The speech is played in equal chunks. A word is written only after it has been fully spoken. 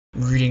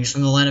Greetings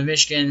from the land of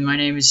Michigan. My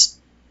name is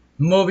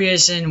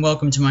Mobius, and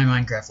welcome to my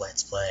Minecraft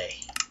Let's Play.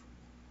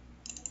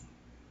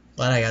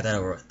 Glad I got that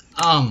over with.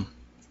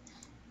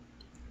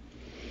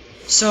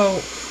 So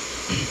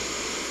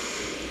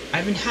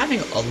I've been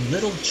having a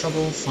little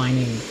trouble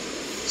finding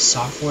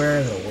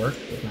software that'll work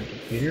with my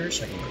computer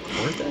so I can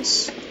record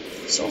this.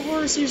 So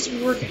far, it seems to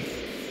be working.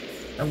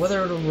 And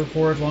whether it'll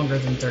record longer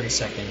than 30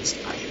 seconds,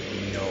 I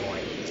have no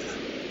idea.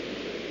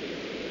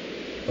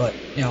 But,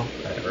 you know,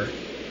 whatever.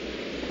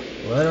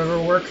 Whatever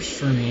works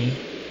for me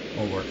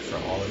will work for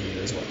all of you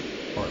as well.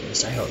 Or at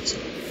least I hope so.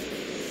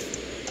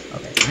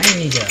 Okay, I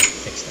need to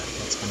fix that.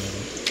 That's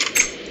uneven.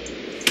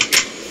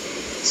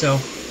 So,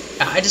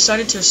 I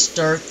decided to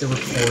start the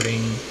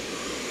recording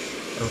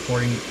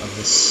of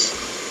this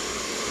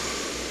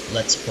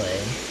Let's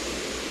Play.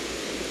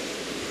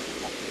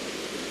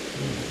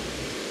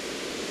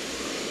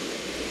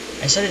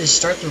 I decided to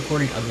start the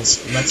recording of this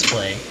Let's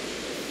Play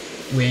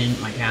when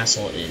my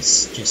castle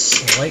is just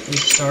slightly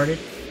started.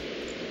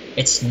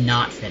 It's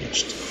not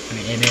finished. I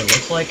mean, it may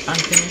look like I'm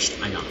finished.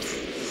 I'm not.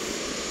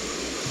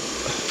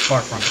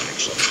 Far from it,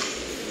 actually.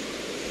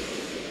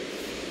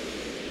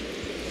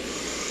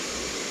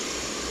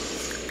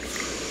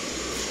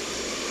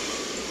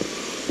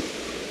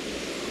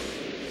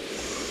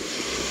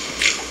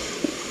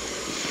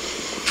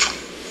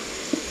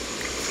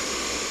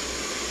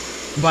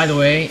 By the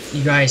way,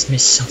 you guys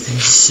missed something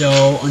so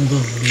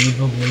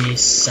unbelievably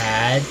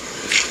sad.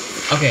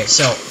 Okay,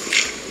 so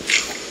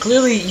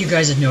clearly you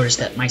guys have noticed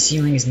that my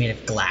ceiling is made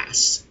of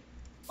glass.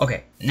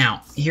 Okay,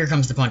 now here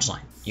comes the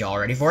punchline. Y'all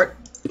ready for it?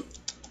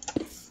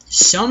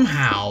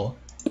 Somehow,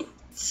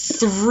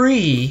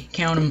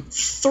 count 'em,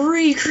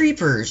 3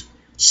 creepers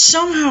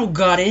somehow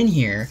got in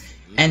here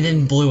and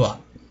then blew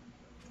up.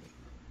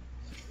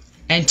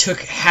 And took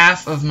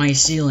half of my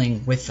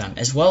ceiling with them,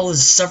 as well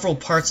as several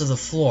parts of the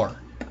floor.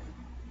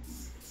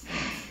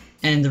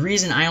 And the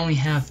reason I only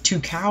have 2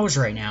 cows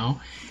right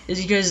now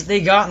is because they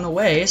got in the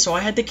way, so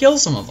I had to kill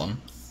some of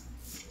them,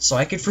 so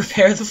I could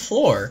prepare the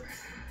floor.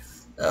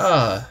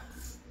 But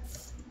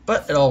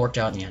it all worked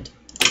out in the end.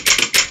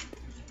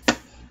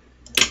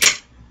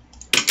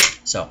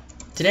 So,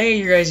 today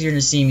you guys are going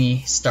to see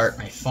me start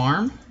my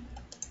farm,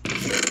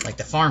 like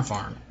the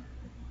farm.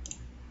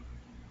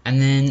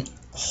 And then,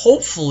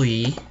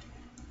 hopefully,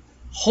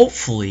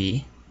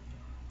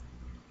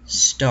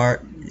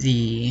 start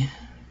the,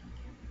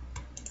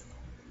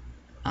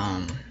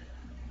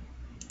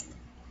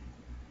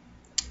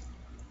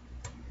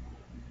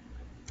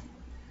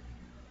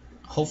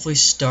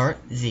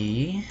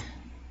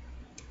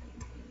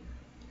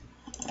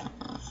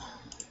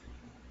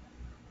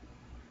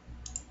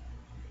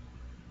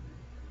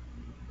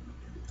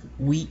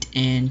 wheat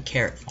and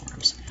carrot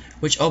farms.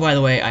 Which, oh, by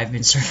the way, I've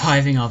been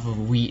surviving off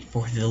of wheat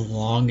for the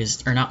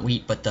longest, or not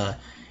wheat, but the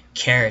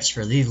carrots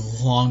for the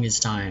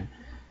longest time.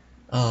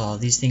 Oh,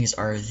 these things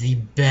are the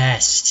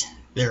best.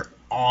 They're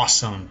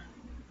awesome.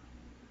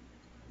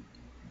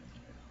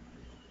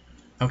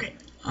 Okay,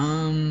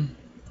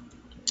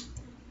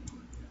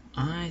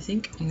 I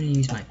think I'm gonna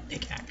use my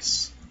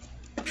pickaxe.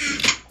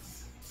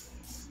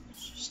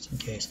 Just in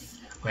case.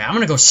 Okay, I'm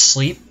gonna go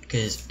sleep,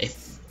 because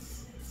if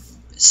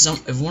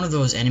one of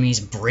those enemies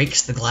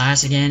breaks the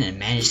glass again and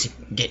manages to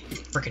get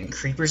freaking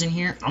creepers in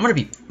here, I'm gonna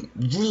be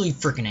really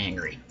freaking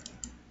angry.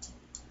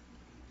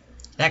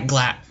 That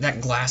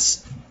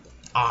glass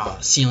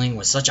ceiling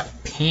was such a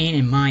pain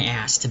in my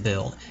ass to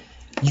build.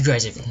 You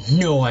guys have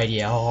no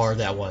idea how hard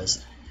that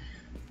was.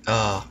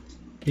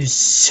 It was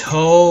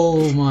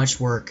so much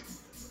work.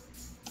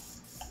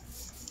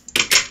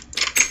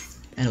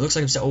 And it looks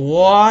like I'm still—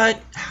 what?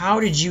 How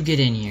did you get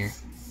in here?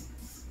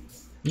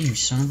 You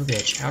son of a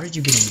bitch. How did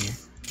you get in here?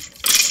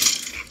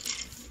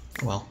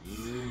 Well,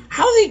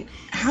 how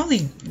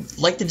they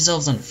light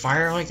themselves on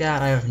fire like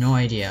that, I have no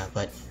idea,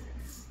 but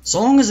so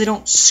long as they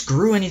don't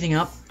screw anything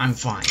up, I'm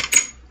fine.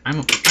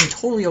 I'm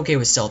totally okay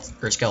with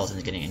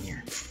skeletons getting in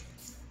here.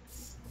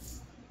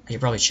 I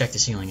should probably check the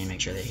ceiling and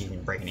make sure that he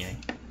didn't break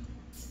anything.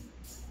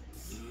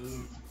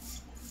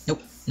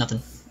 Nope,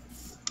 nothing.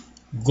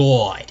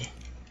 Good.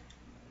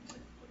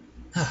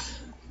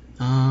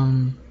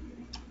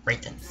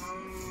 Right then.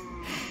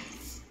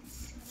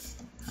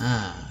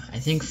 I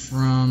think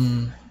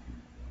from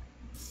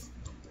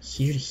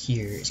here to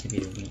here is gonna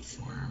be the wheat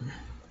farm.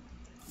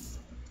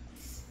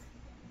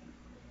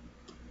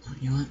 Oh,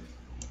 you know what?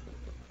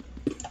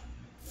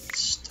 Let's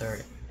start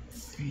it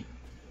right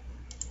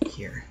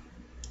here.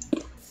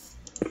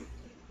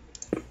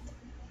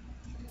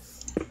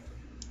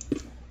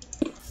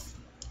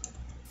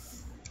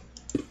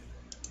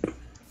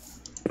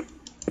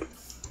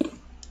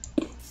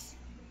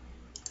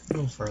 A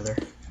little further.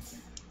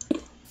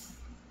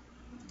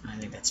 I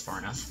think that's far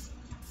enough.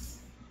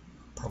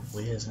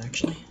 Probably is,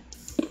 actually.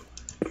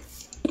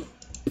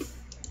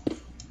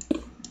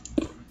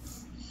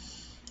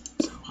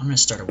 So I'm gonna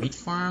start a wheat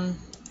farm.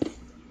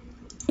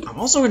 I'm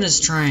also gonna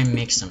try and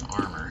make some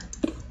armor,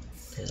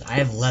 because I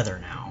have leather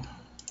now.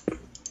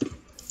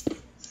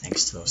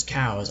 Thanks to those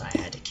cows I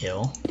had to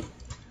kill.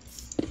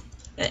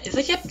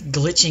 They kept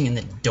glitching in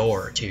the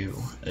door, too.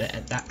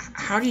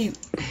 How do you...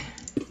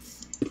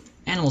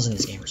 Animals in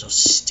this game are so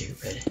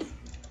stupid.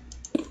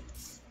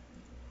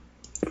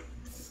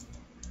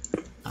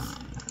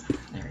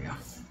 There we go.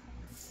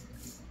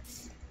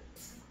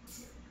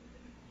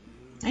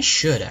 I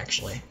should,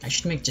 actually. I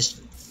should make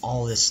just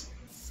all this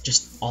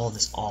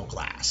all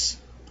glass.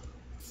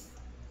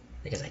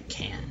 Because I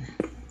can.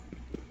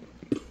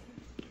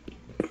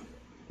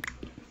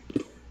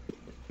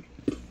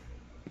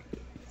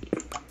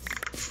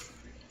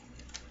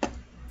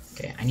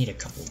 Okay, I need a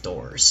couple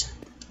doors.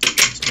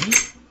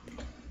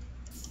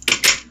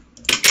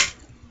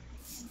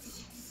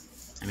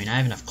 I mean, I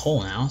have enough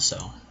coal now,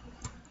 so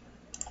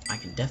I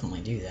can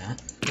definitely do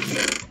that.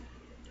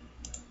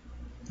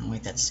 Oh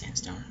wait, that's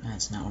sandstone.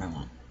 That's not what I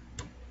want.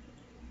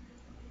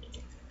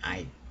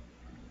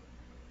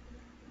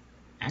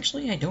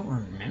 Actually, I don't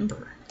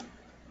remember.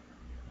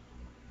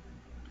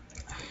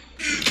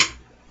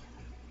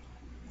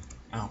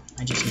 Oh,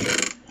 I just need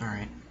it.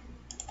 Alright.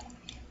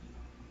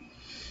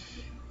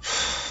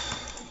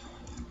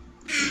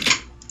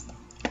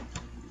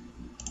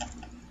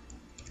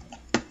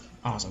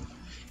 Awesome.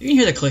 You can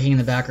hear the clicking in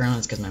the background.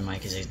 It's because my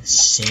mic is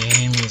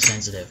insanely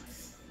sensitive,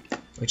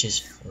 which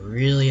is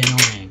really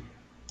annoying.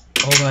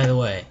 Oh, by the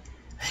way,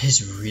 that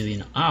is really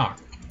annoying. Oh,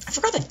 I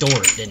forgot the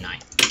doors, didn't I?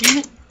 Damn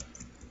it.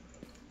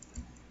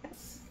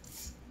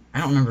 I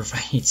don't remember if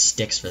I need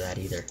sticks for that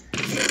either.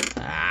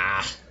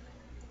 Ah.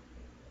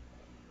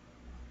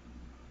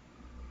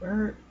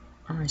 Where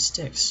are my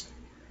sticks?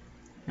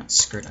 No,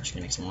 screw it. I'm just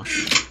gonna make some more.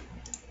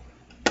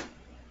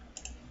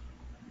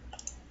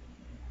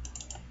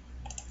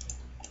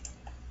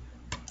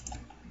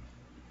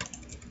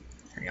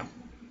 There we go.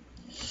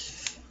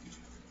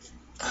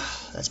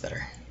 Oh, that's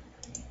better.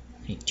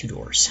 I need 2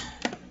 doors.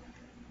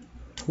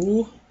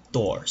 2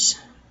 doors.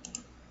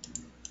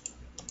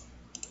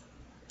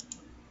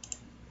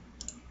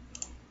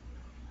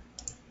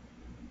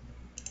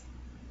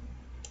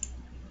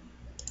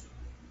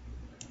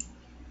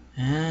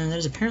 And that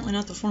is apparently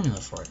not the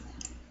formula for it.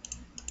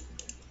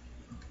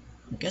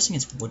 I'm guessing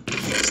it's wood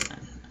planks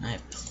then. And I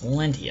have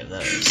plenty of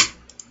those.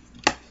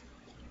 I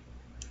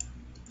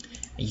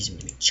use them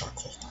to make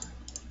charcoal.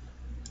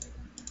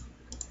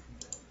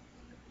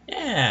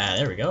 Yeah,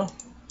 there we go.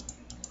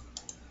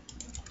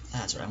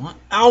 That's what I want.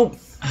 Ow!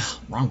 Ugh,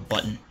 wrong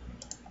button.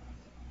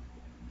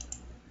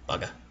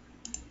 Bugger.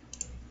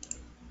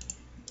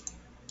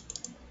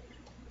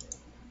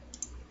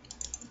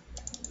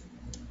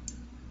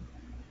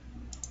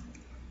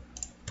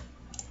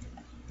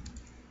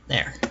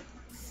 There.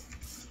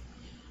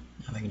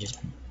 Now if I can just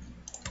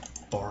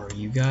borrow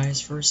you guys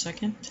for a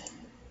second.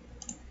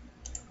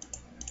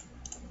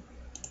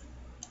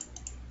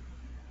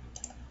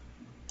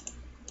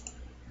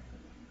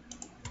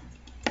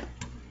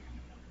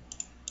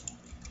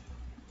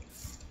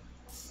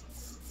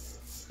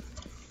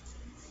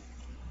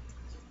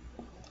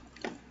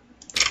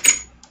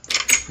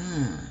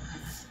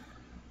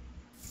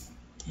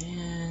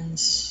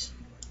 And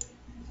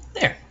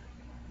there.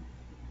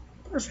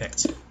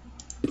 Perfect.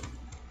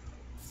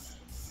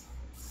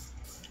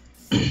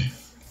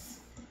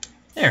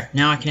 There,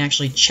 now I can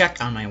actually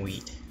check on my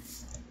wheat,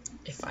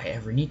 if I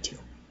ever need to.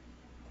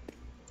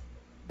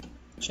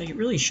 Which I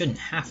really shouldn't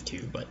have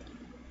to, but...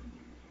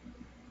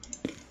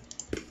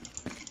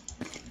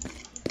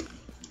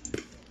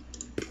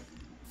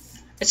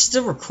 It's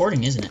still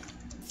recording, isn't it?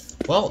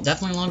 Well,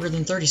 definitely longer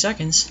than 30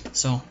 seconds,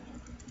 so...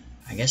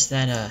 I guess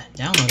that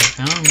download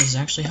I found was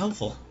actually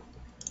helpful.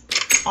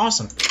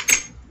 Awesome.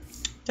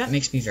 That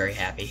makes me very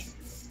happy.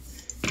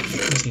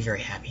 That makes me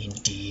very happy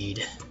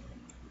indeed.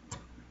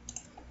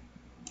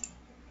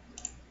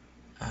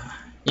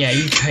 Yeah,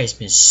 you guys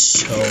missed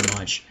so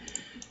much.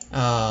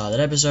 That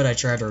episode I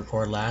tried to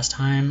record last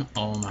time,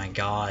 oh my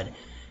god.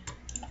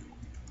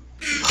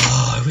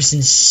 Oh, it was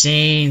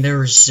insane. There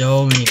were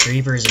so many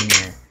creepers in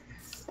there.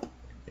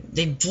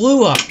 They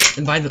blew up.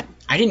 And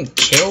I didn't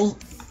kill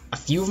a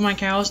few of my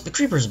cows. The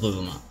creepers blew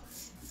them up.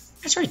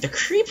 That's right, the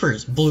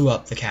creepers blew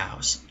up the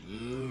cows.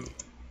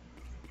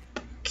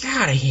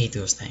 God, I hate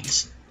those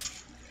things.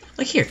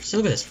 Like here, see,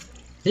 look at this.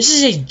 This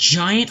is a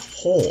giant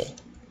hole.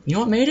 You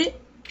know what made it?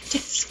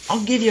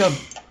 I'll give you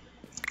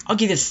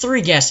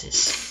 3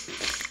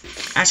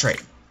 guesses. That's right.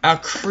 A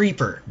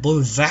creeper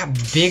blew that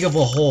big of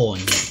a hole in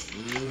here.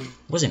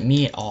 It wasn't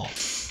me at all.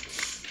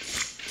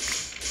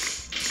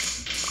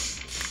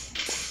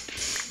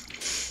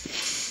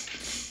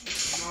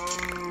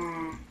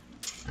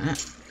 And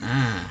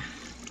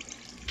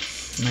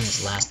then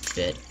this last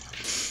bit.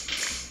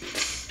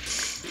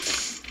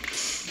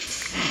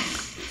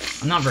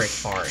 I'm not very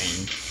far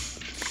in.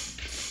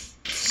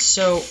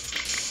 So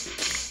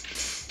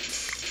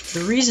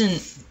the reason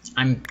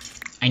I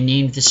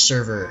named this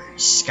server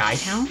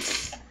Skytown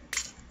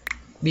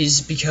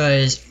is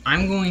because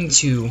I'm going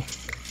to,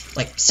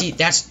 like, see,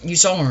 you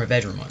saw where my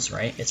bedroom was,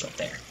 right? It's up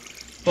there.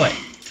 But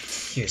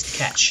here's the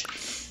catch.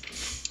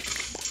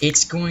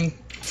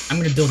 I'm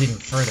going to build even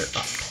further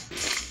up.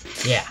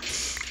 Yeah.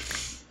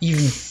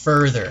 Even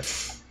further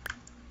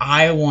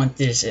I want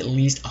this at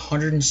least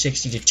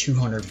 160 to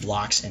 200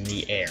 blocks in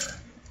the air.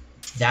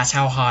 That's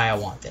how high I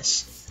want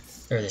this.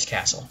 Or this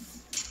castle.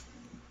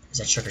 Is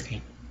that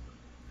sugarcane?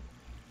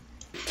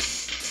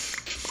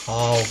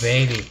 Oh,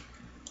 baby.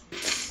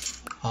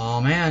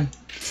 Oh, man.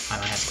 I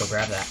might have to go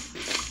grab that.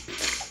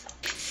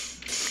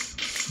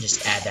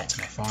 Just add that to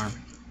my farm.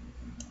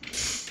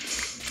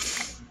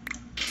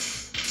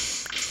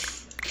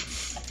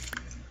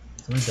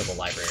 I'm going to build a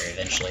library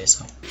eventually,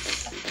 so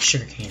a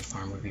sugarcane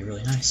farm would be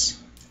really nice.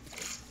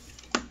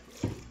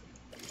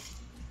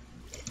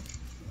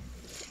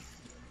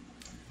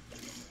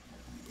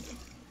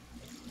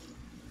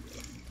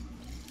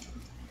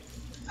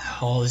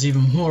 Oh, there's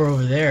even more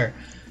over there.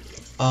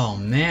 Oh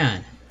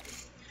man,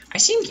 I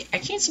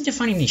can't seem to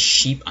find any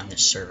sheep on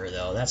this server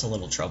though. That's a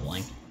little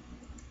troubling.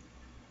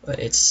 But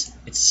it's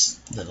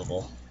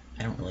livable.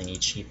 I don't really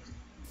need sheep.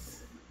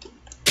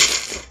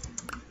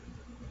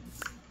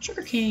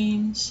 Sugar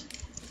canes.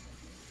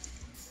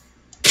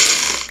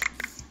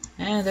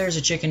 And there's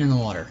a chicken in the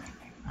water.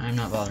 I'm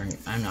not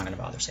gonna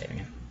bother saving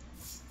him.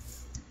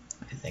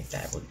 I think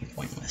that would be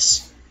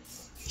pointless.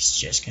 He's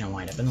just gonna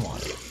wind up in the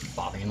water,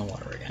 bobbing in the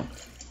water again.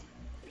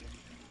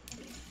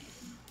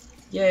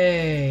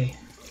 Yay!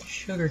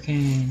 Sugar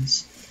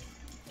canes.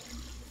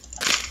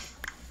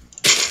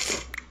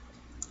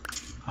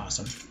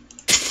 Awesome.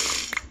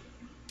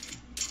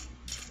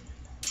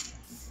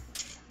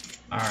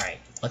 Alright,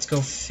 let's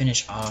go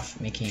finish off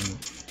making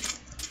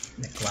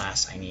the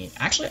glass I need.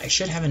 Actually, I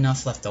should have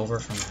enough left over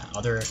from that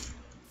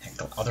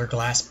other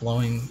glass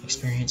blowing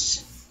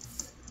experience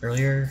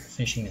earlier,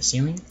 finishing the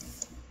ceiling.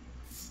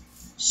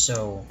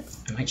 So,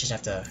 I might just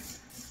have to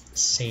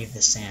save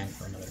the sand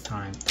for another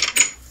time.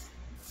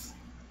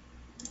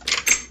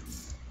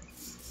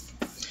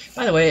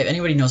 By the way, if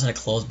anybody knows how to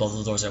close both of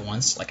the doors at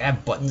once, like I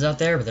have buttons out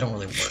there, but they don't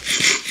really work.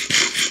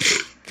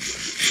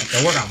 Like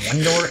they'll work on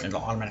one door and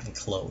it'll automatically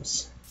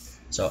close.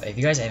 So if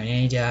you guys have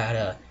any idea how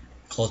to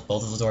close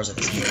both of the doors at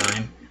the same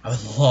time, I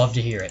would love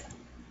to hear it.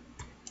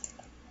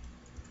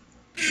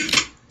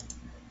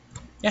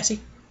 Yeah, see?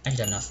 I should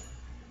have enough.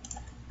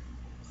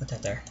 Put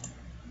that there.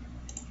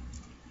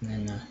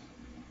 And then,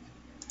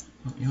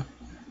 oh, you know what?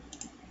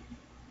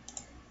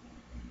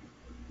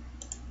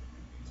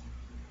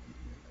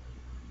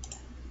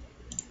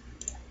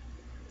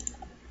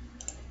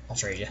 I'll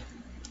trade you.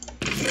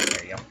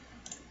 There you go.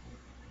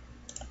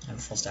 I have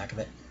a full stack of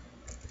it.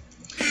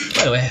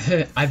 By the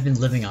way, I've been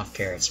living off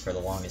carrots for the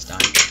longest time.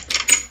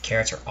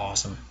 Carrots are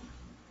awesome.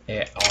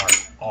 They are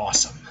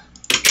awesome.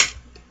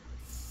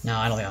 No,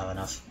 I don't think I have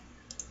enough.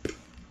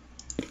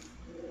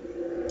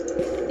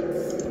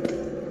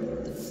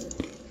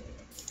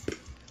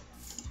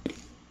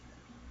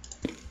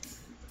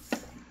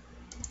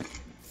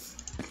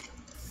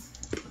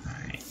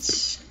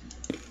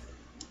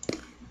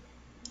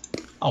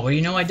 Oh, well,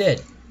 you know I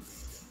did.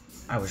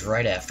 I was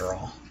right after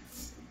all.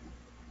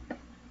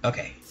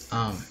 Okay,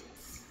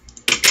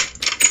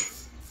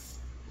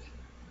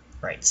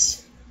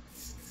 right.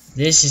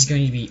 This is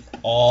going to be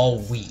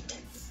all wheat.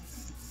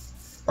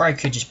 Or I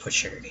could just put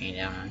sugarcane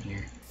down on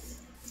here.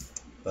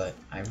 But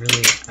I want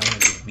to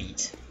do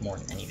wheat more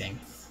than anything.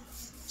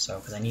 So,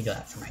 because I need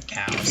that for my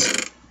cows.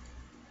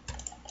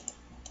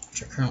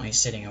 Which are currently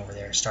sitting over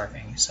there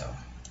starving, so.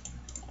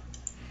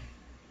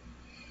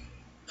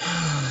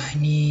 I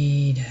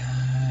need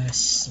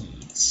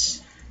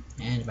seeds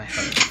and my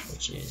hub,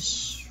 which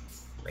is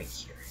right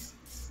here.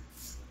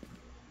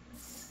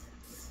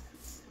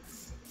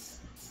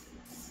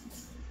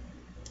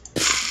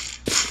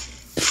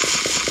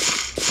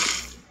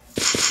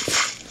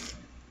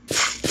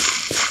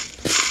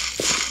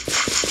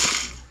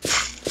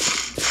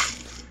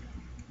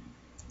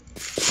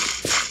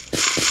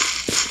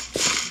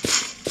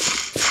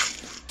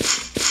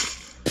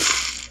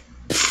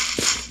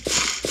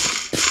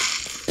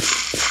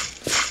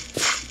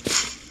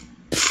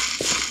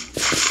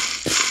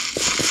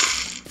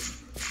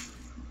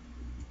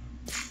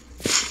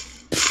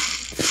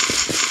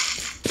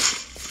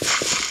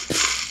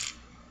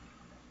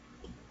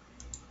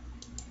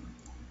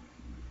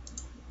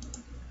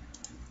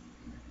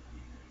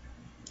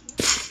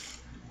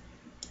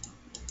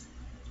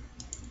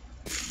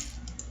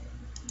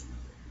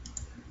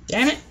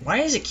 Damn it, why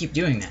does it keep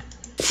doing that?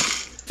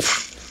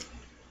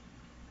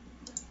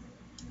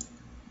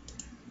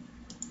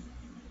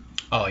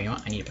 Oh, you know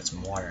what? I need to put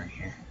some water in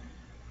here.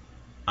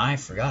 I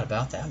forgot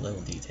about that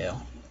little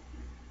detail.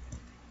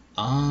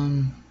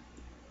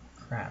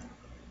 Crap.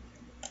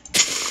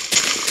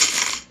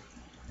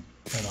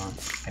 Hold on.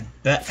 I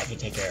bet I can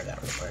take care of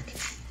that real quick.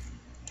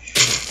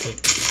 Shouldn't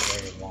take me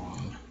very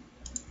long.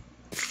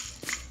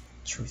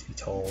 Truth be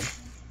told.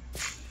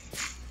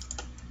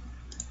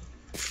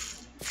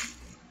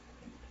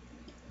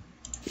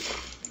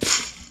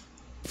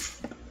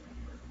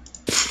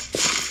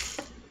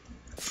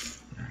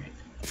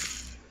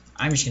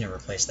 I'm just going to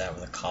replace that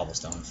with a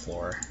cobblestone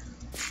floor. I'm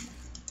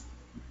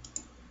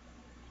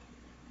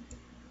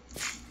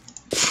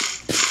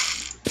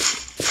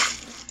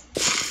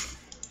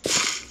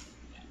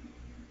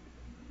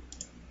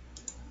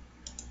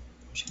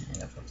just going to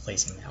end up with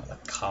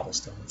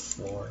cobblestone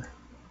floor,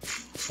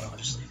 so I'll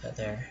just leave that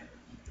there.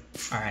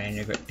 Alright, I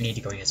need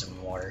to go get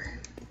some water.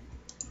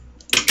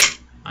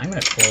 I'm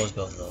gonna close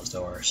both of those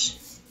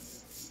doors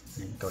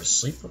and go to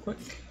sleep real quick.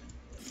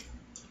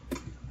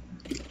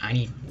 I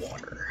need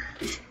water.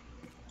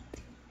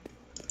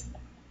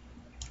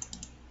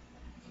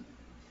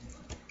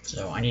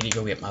 So I need to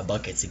go get my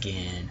buckets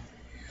again.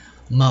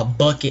 My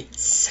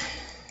buckets.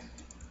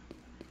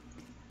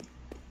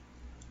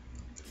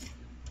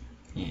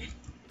 Yeah.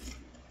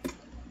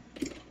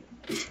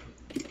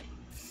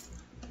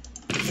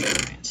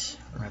 Alright,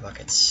 where are my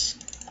buckets?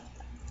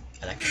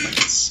 I like my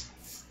buckets.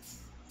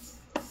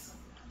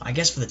 I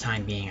guess for the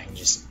time being I can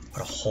just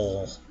put a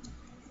hole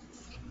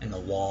in the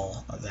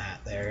wall of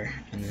that there,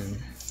 and then...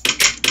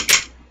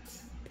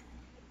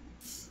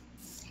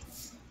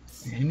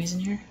 Are there enemies in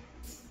here?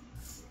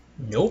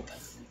 Nope.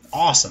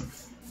 Awesome.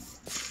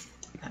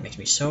 That makes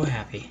me so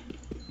happy.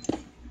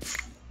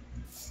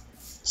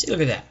 See,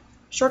 look at that.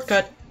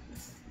 Shortcut.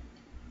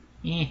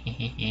 Got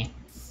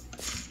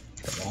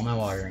all my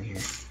water in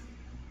here.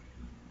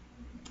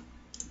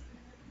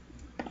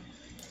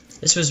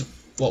 This was...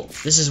 Whoa,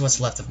 this is what's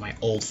left of my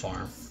old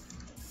farm.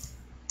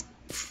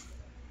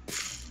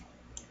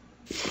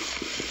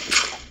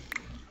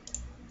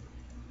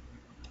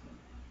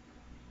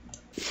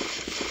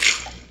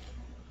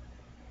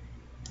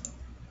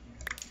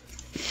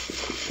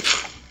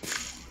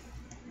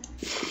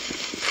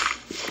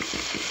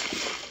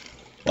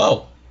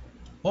 Whoa!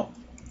 What?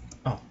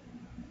 Oh.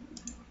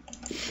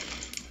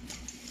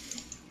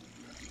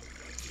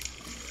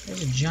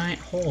 There's a giant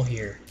hole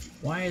here.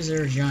 Why is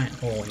there a giant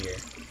hole here?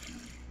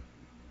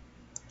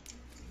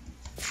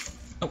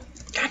 Oh,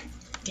 god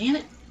damn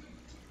it!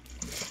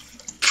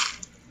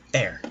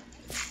 There.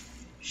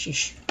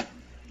 Sheesh.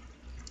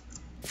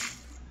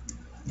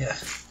 Yeah.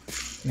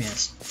 Give me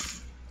this.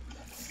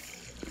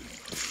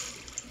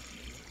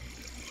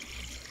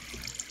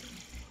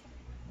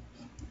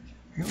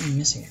 Apparently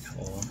missing a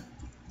couple of them.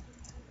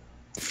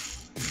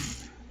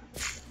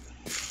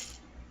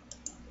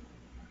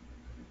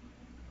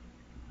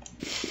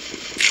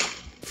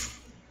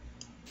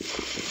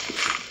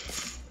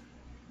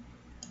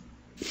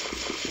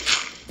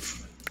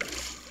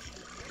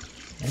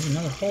 There's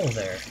another hole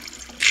there.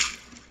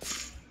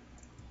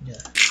 Yeah,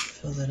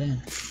 fill that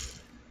in.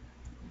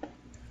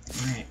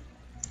 Alright.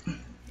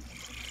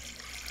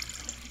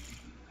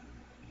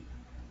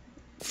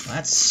 Well,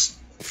 that's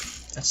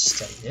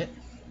steadied it.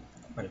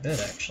 Quite a bit,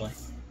 actually.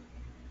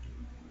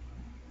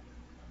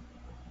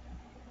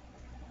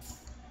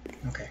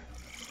 Okay.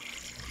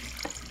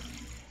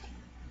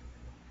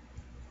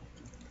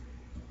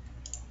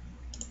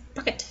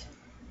 Bucket!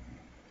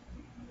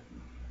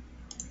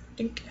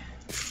 Dink.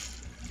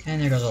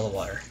 And there goes all the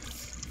water.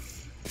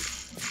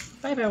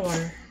 Bye-bye,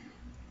 water.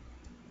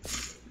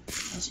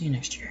 I'll see you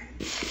next year.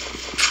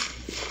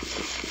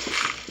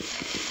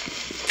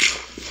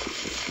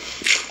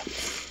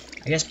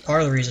 I guess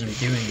part of the reason I'm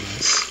doing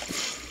this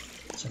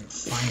is I can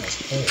find those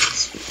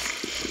holes.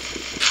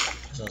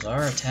 Because those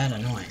are a tad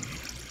annoying.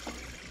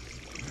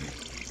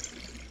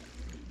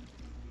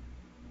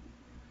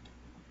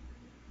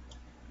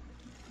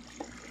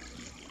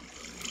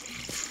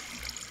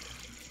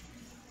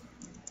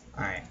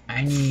 Alright,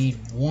 I need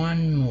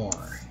one more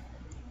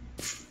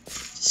to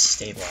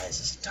stabilize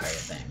this entire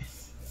thing.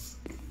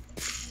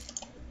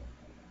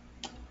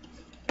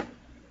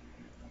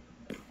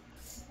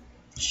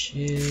 Which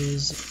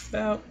is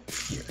about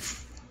here.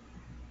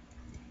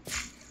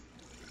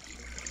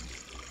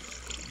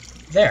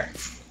 There!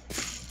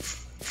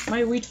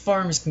 My wheat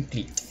farm is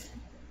complete.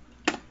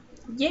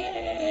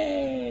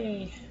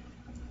 Yay!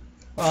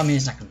 Well, I mean,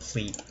 it's not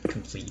complete,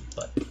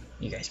 but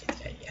you guys get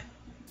the idea.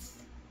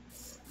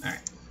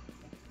 Alright.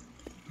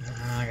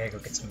 I gotta go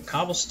get some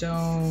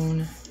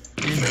cobblestone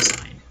and a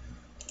sign.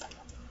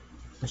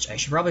 Which I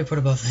should probably put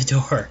above the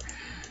door.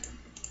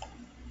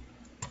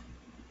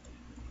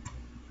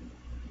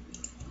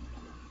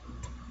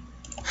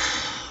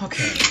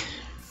 Okay.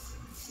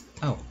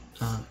 Oh,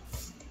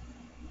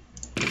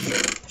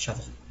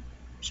 shovel.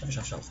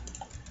 Shovel.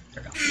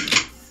 There we go.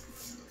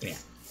 Give me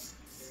that.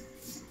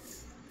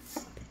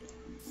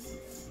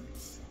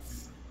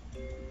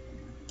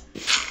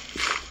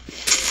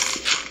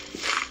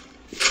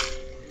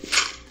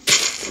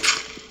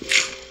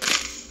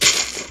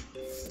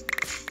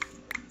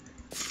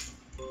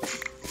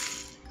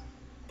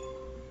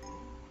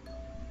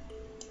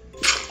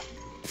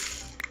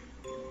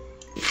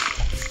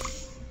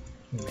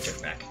 Give me my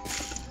dirt back.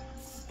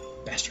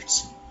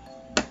 Bastards.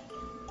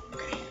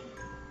 Okay.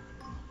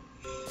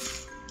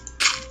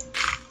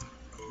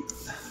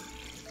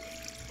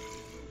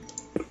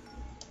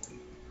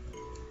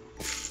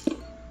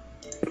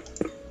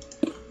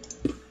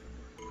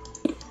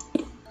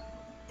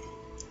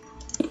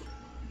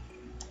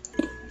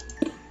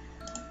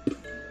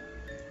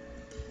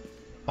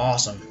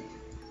 Awesome.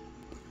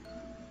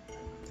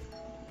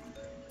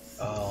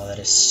 Oh, that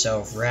is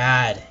so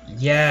rad.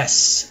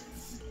 Yes!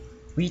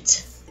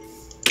 Wheat.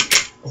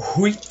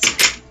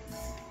 Wheat!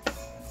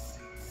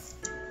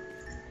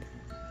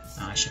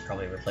 Oh, I should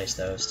probably replace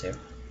those too.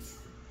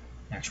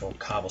 actual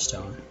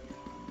cobblestone.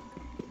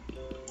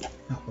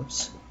 Oh,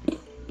 whoops.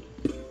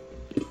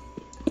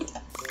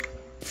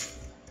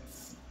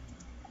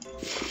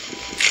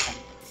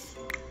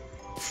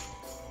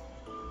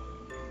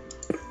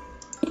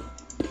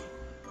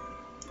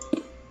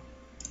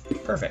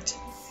 Perfect.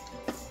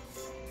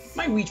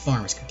 My wheat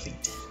farm is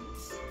complete.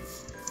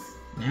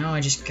 Now I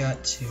just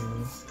got to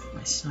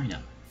my sign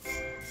up.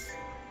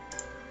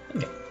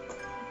 Okay.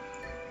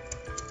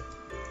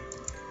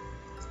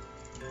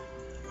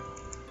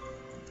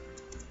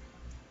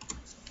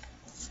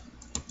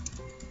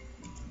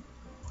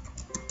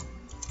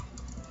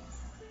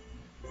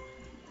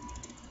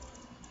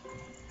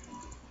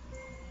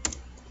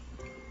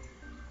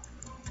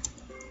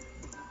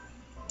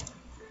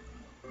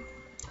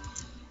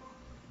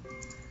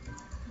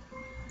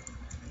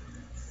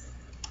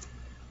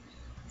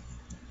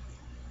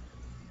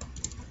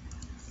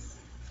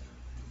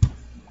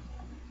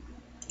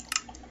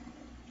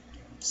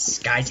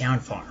 Skytown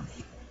farm.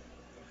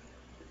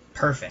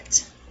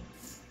 Perfect.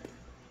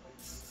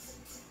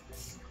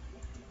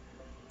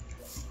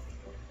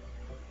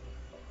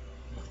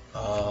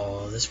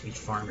 Oh, this wheat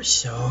farm is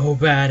so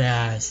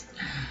badass.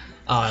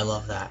 Oh, I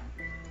love that.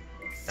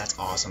 That's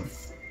awesome.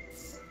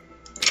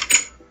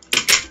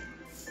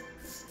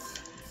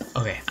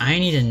 Okay, I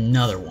need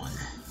another one.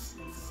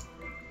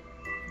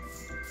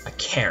 A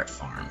carrot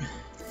farm.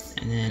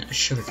 And then a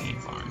sugarcane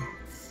farm.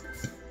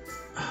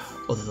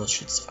 Both of those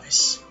should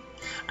suffice.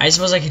 I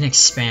suppose I can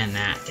expand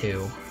that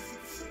too.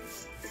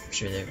 I'm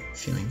sure they're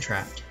feeling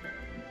trapped.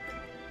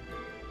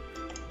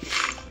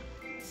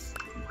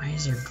 Why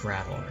is there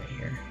gravel right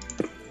here?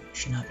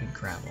 Should not be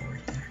gravel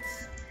right there.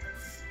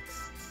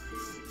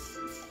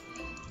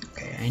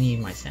 Okay, I need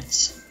my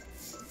fence.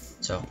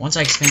 So once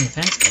I expand the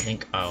fence, I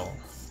think I'll...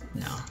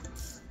 No.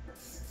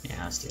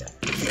 Yeah, let's do that.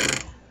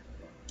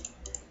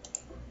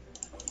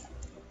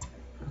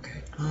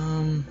 Okay,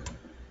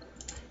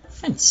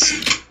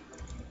 fence.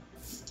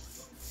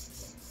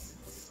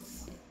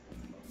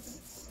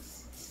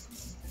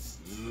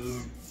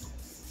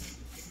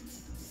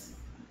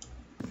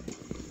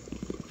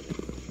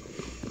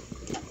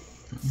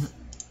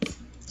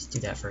 Let's do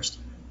that first.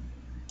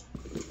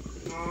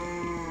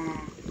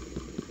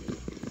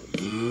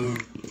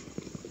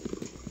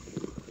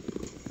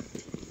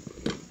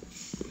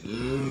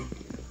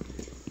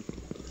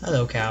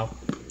 Hello, cow.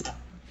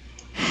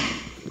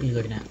 What are you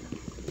looking at?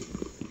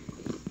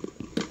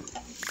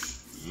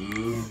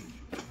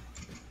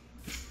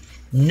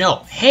 No!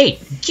 Hey!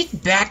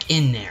 Get back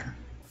in there!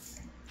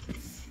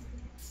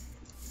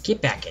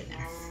 Get back in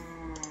there.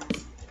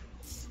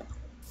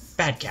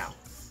 Bad cow.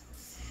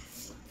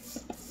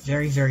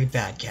 Very, very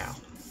bad cow.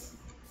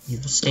 You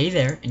will stay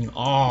there and you...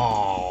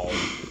 Oh!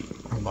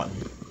 Wrong button.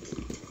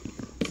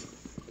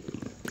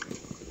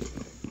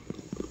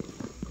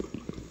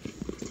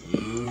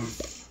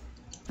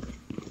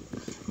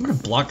 I'm gonna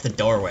block the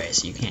doorway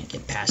so you can't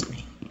get past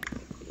me.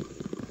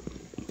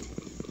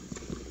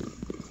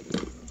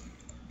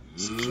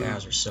 These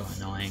cows are so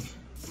annoying.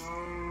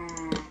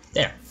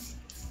 There.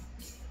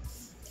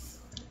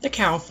 The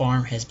cow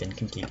farm has been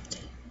completed.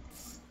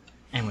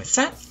 And with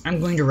that, I'm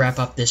going to wrap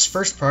up this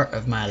first part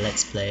of my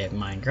Let's Play of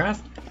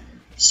Minecraft.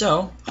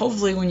 So,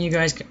 hopefully when you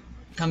guys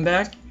come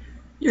back,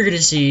 you're going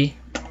to see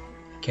a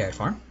carrot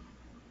farm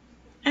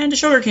and a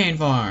sugarcane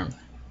farm.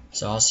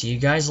 So I'll see you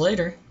guys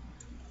later.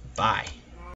 Bye.